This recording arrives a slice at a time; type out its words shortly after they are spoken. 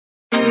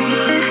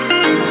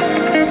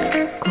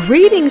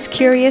Greetings,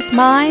 curious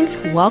minds.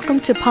 Welcome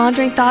to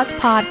Pondering Thoughts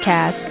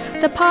Podcast,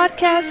 the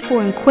podcast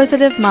for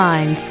inquisitive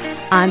minds.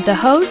 I'm the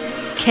host,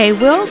 Kay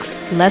Wilkes.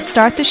 Let's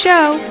start the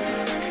show.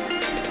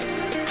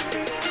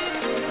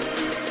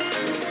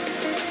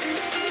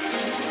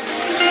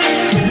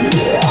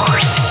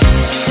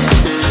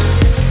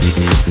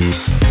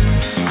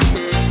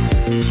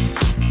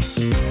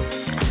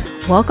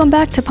 Welcome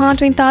back to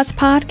Pondering Thoughts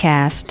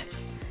Podcast.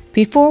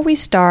 Before we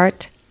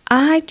start,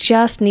 I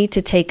just need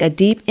to take a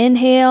deep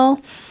inhale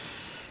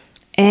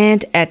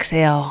and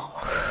exhale.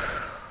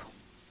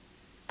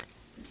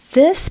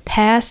 This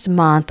past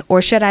month,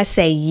 or should I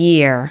say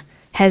year,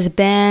 has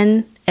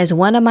been, as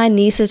one of my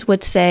nieces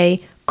would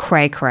say,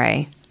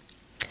 cray-cray.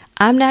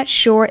 I'm not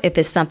sure if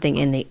it's something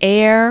in the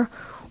air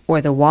or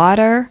the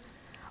water,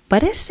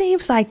 but it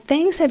seems like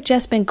things have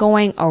just been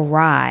going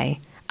awry.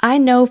 I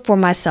know for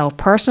myself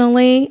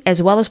personally,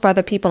 as well as for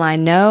other people I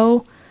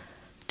know,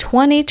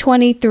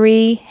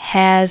 2023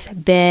 has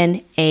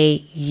been a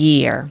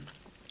year.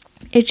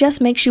 It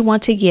just makes you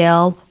want to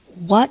yell,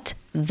 "What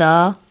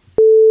the?"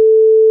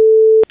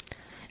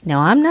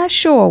 Now, I'm not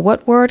sure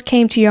what word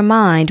came to your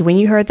mind when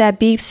you heard that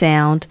beep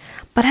sound,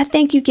 but I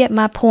think you get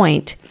my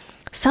point.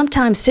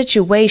 Sometimes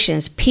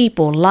situations,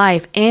 people,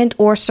 life, and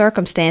or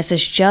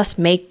circumstances just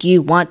make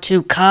you want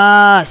to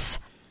cuss.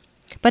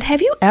 But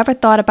have you ever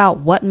thought about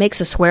what makes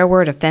a swear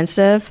word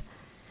offensive?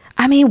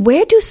 I mean,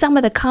 where do some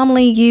of the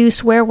commonly used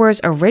swear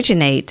words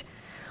originate?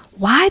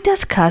 Why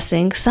does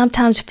cussing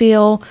sometimes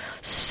feel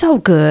so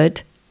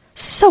good,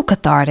 so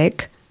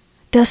cathartic?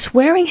 Does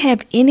swearing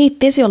have any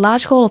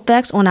physiological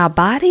effects on our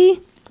body?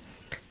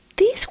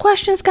 These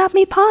questions got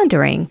me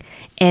pondering,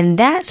 and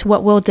that's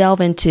what we'll delve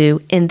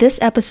into in this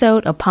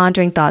episode of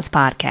Pondering Thoughts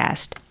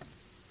Podcast.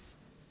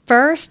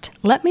 First,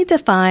 let me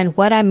define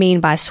what I mean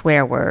by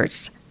swear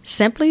words.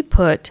 Simply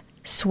put,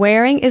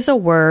 swearing is a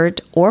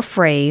word or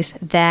phrase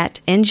that,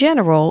 in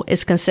general,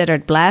 is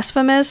considered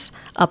blasphemous,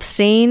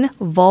 obscene,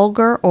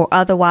 vulgar, or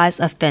otherwise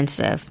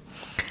offensive.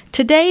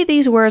 Today,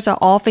 these words are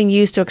often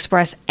used to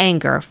express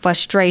anger,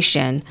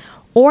 frustration,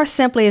 or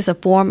simply as a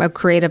form of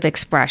creative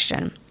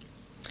expression.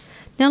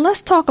 Now,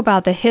 let's talk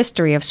about the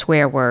history of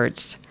swear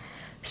words.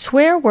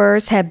 Swear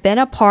words have been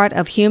a part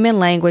of human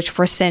language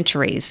for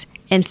centuries.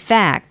 In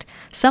fact,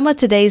 some of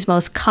today's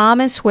most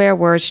common swear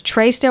words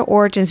trace their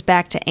origins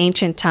back to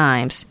ancient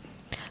times.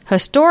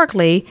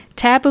 Historically,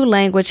 taboo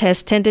language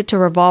has tended to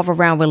revolve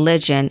around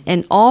religion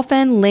and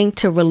often linked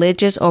to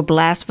religious or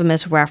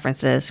blasphemous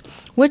references,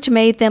 which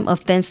made them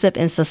offensive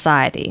in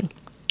society.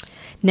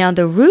 Now,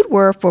 the root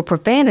word for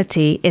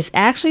profanity is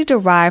actually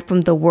derived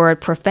from the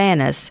word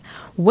profanus,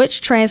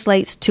 which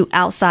translates to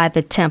outside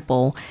the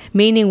temple,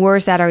 meaning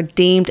words that are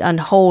deemed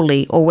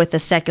unholy or with a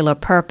secular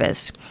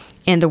purpose.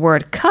 And the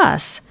word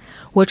cuss,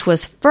 which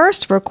was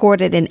first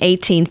recorded in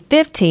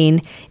 1815,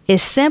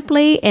 is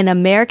simply an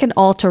American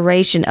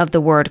alteration of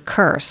the word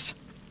curse.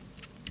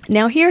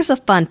 Now, here's a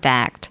fun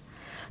fact.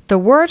 The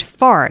word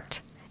fart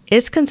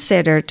is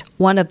considered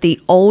one of the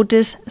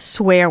oldest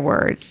swear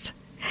words.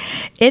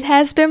 It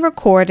has been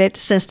recorded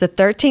since the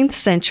 13th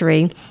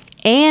century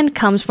and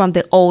comes from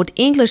the Old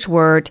English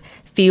word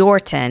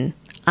fiorten.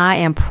 I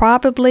am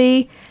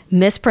probably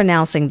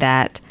mispronouncing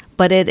that,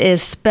 but it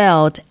is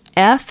spelled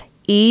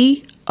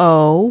F-E-O-R-T-A-N.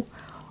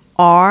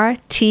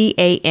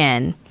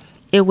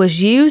 It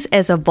was used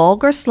as a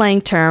vulgar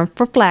slang term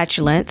for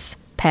flatulence,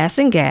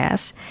 passing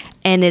gas,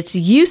 and its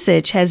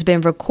usage has been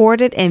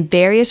recorded in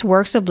various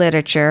works of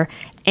literature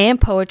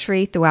and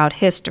poetry throughout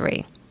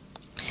history.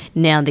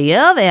 Now, the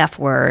other F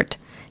word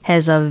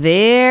has a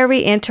very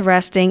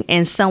interesting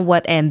and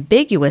somewhat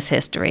ambiguous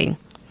history.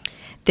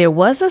 There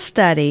was a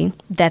study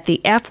that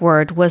the F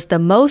word was the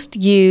most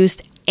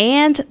used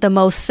and the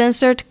most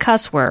censored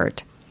cuss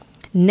word.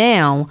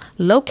 Now,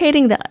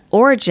 locating the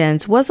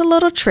origins was a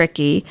little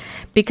tricky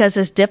because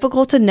it's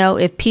difficult to know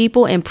if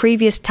people in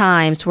previous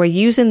times were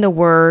using the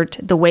word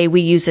the way we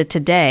use it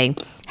today.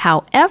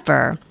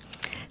 However,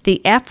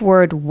 the F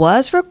word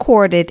was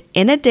recorded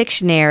in a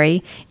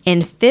dictionary in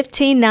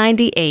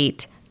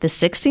 1598, the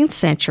 16th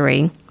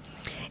century.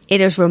 It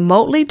is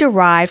remotely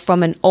derived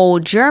from an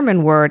old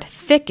German word,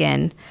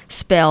 ficken,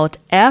 spelled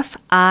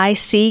F-I-C-K-E-N,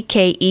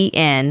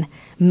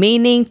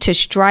 meaning to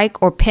strike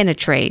or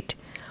penetrate,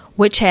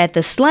 which had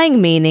the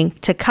slang meaning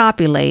to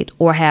copulate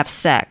or have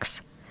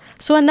sex.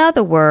 So in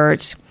other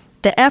words,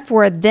 the F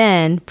word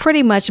then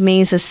pretty much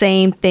means the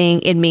same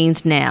thing it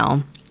means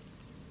now.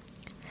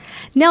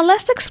 Now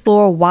let's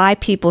explore why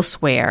people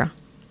swear.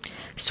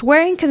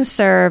 Swearing can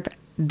serve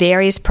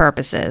various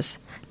purposes,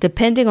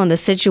 depending on the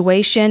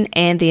situation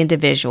and the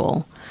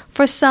individual.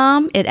 For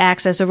some, it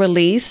acts as a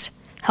release,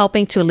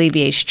 helping to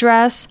alleviate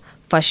stress,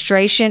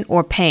 frustration,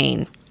 or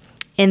pain.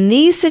 In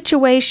these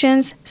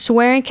situations,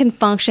 swearing can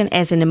function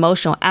as an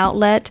emotional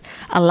outlet,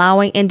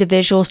 allowing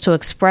individuals to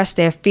express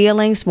their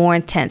feelings more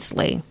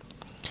intensely.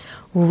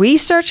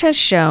 Research has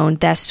shown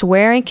that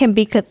swearing can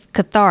be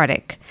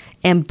cathartic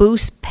and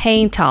boost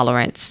pain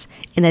tolerance.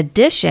 In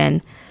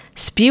addition,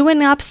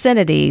 spewing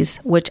obscenities,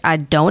 which I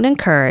don't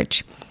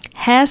encourage,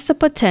 has the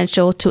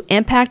potential to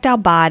impact our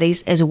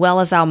bodies as well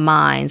as our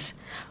minds,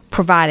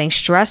 providing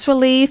stress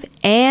relief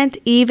and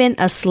even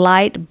a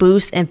slight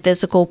boost in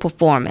physical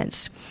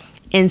performance.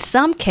 In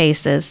some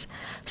cases,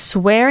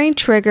 swearing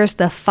triggers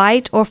the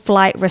fight or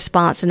flight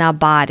response in our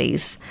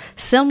bodies,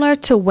 similar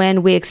to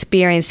when we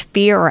experience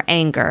fear or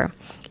anger.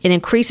 It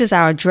increases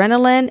our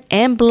adrenaline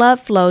and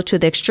blood flow to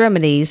the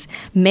extremities,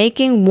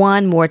 making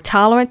one more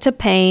tolerant to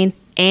pain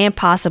and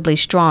possibly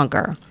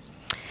stronger.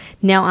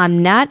 Now,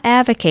 I'm not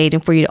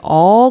advocating for you to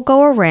all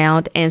go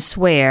around and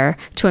swear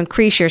to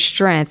increase your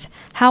strength.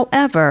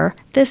 However,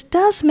 this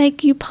does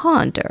make you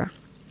ponder.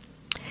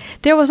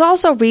 There was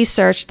also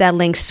research that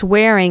linked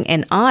swearing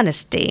and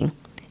honesty,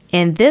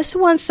 and this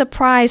one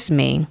surprised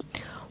me.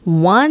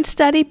 One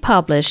study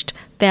published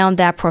found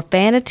that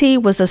profanity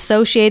was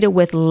associated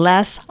with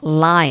less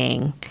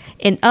lying.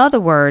 In other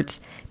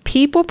words,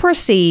 people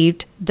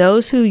perceived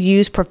those who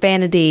use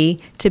profanity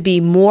to be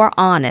more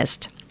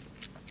honest.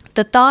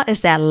 The thought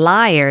is that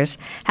liars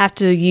have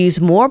to use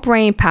more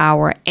brain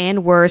power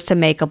and words to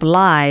make up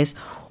lies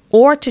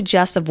or to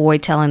just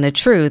avoid telling the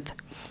truth.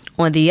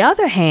 On the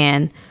other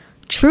hand,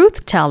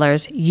 truth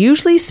tellers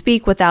usually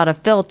speak without a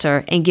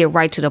filter and get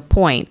right to the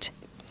point.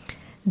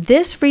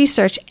 This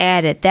research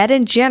added that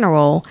in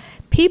general,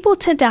 people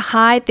tend to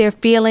hide their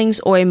feelings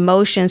or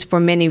emotions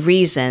for many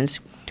reasons.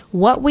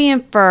 What we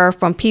infer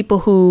from people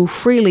who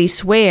freely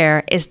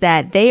swear is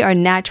that they are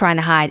not trying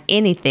to hide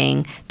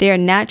anything. They are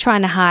not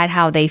trying to hide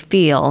how they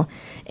feel.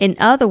 In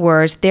other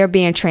words, they're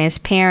being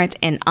transparent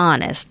and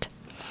honest.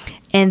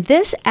 And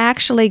this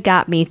actually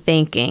got me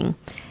thinking,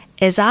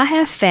 as I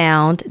have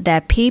found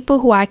that people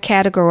who I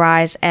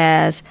categorize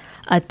as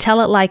a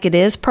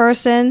tell-it-like-it-is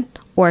person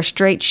or a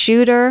straight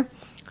shooter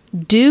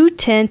do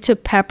tend to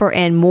pepper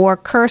in more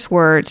curse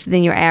words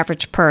than your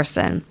average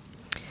person.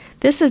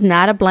 This is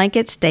not a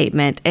blanket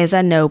statement, as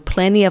I know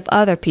plenty of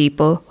other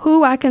people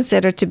who I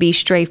consider to be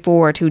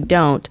straightforward who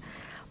don't,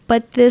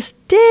 but this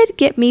did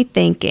get me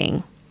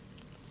thinking.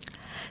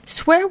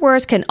 Swear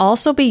words can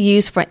also be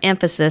used for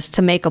emphasis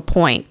to make a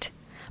point.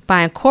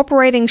 By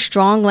incorporating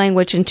strong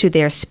language into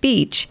their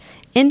speech,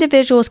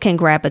 individuals can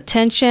grab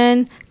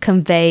attention,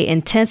 convey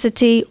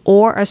intensity,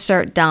 or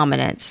assert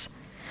dominance.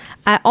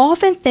 I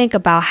often think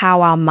about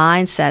how our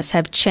mindsets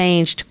have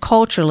changed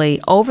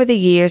culturally over the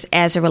years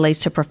as it relates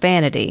to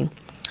profanity.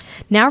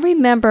 Now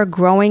remember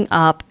growing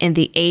up in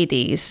the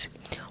 80s,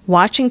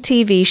 watching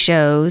TV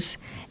shows,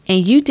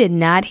 and you did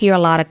not hear a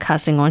lot of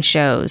cussing on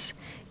shows.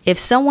 If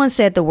someone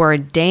said the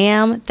word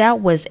damn,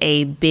 that was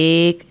a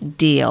big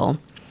deal.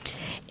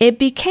 It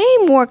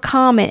became more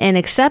common and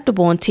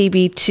acceptable on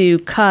TV to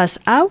cuss,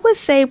 I would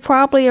say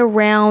probably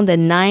around the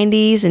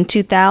 90s and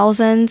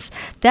 2000s.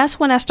 That's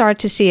when I started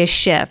to see a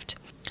shift.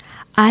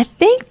 I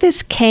think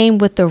this came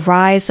with the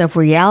rise of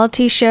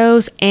reality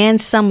shows and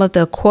some of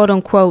the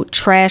quote-unquote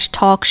trash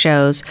talk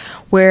shows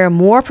where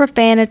more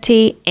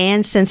profanity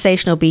and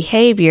sensational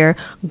behavior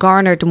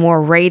garnered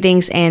more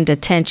ratings and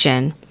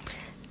attention.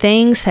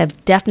 Things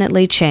have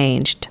definitely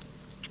changed.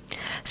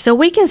 So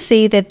we can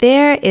see that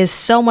there is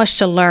so much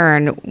to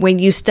learn when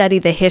you study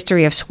the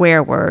history of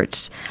swear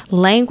words.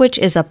 Language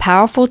is a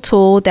powerful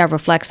tool that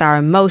reflects our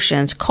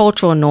emotions,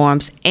 cultural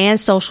norms, and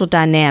social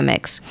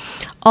dynamics.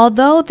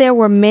 Although there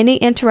were many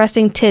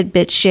interesting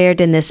tidbits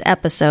shared in this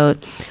episode,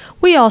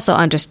 we also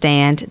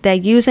understand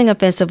that using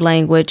offensive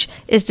language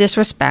is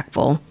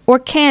disrespectful or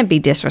can be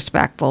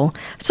disrespectful,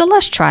 so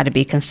let's try to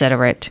be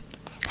considerate.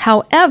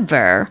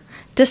 However,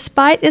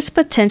 despite its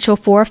potential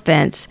for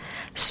offense,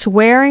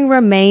 swearing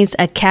remains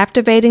a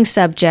captivating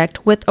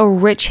subject with a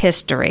rich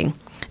history.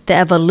 The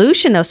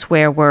evolution of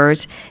swear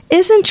words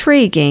is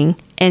intriguing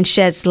and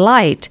sheds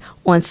light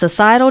on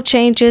societal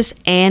changes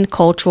and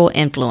cultural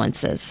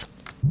influences.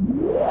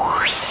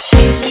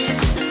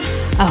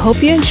 I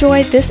hope you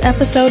enjoyed this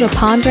episode of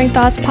Pondering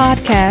Thoughts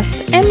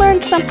Podcast and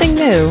learned something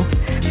new.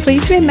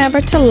 Please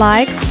remember to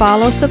like,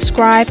 follow,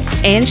 subscribe,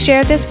 and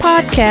share this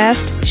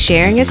podcast.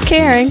 Sharing is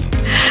caring.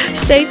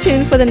 Stay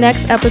tuned for the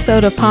next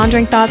episode of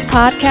Pondering Thoughts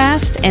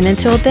Podcast, and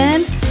until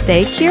then,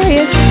 stay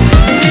curious.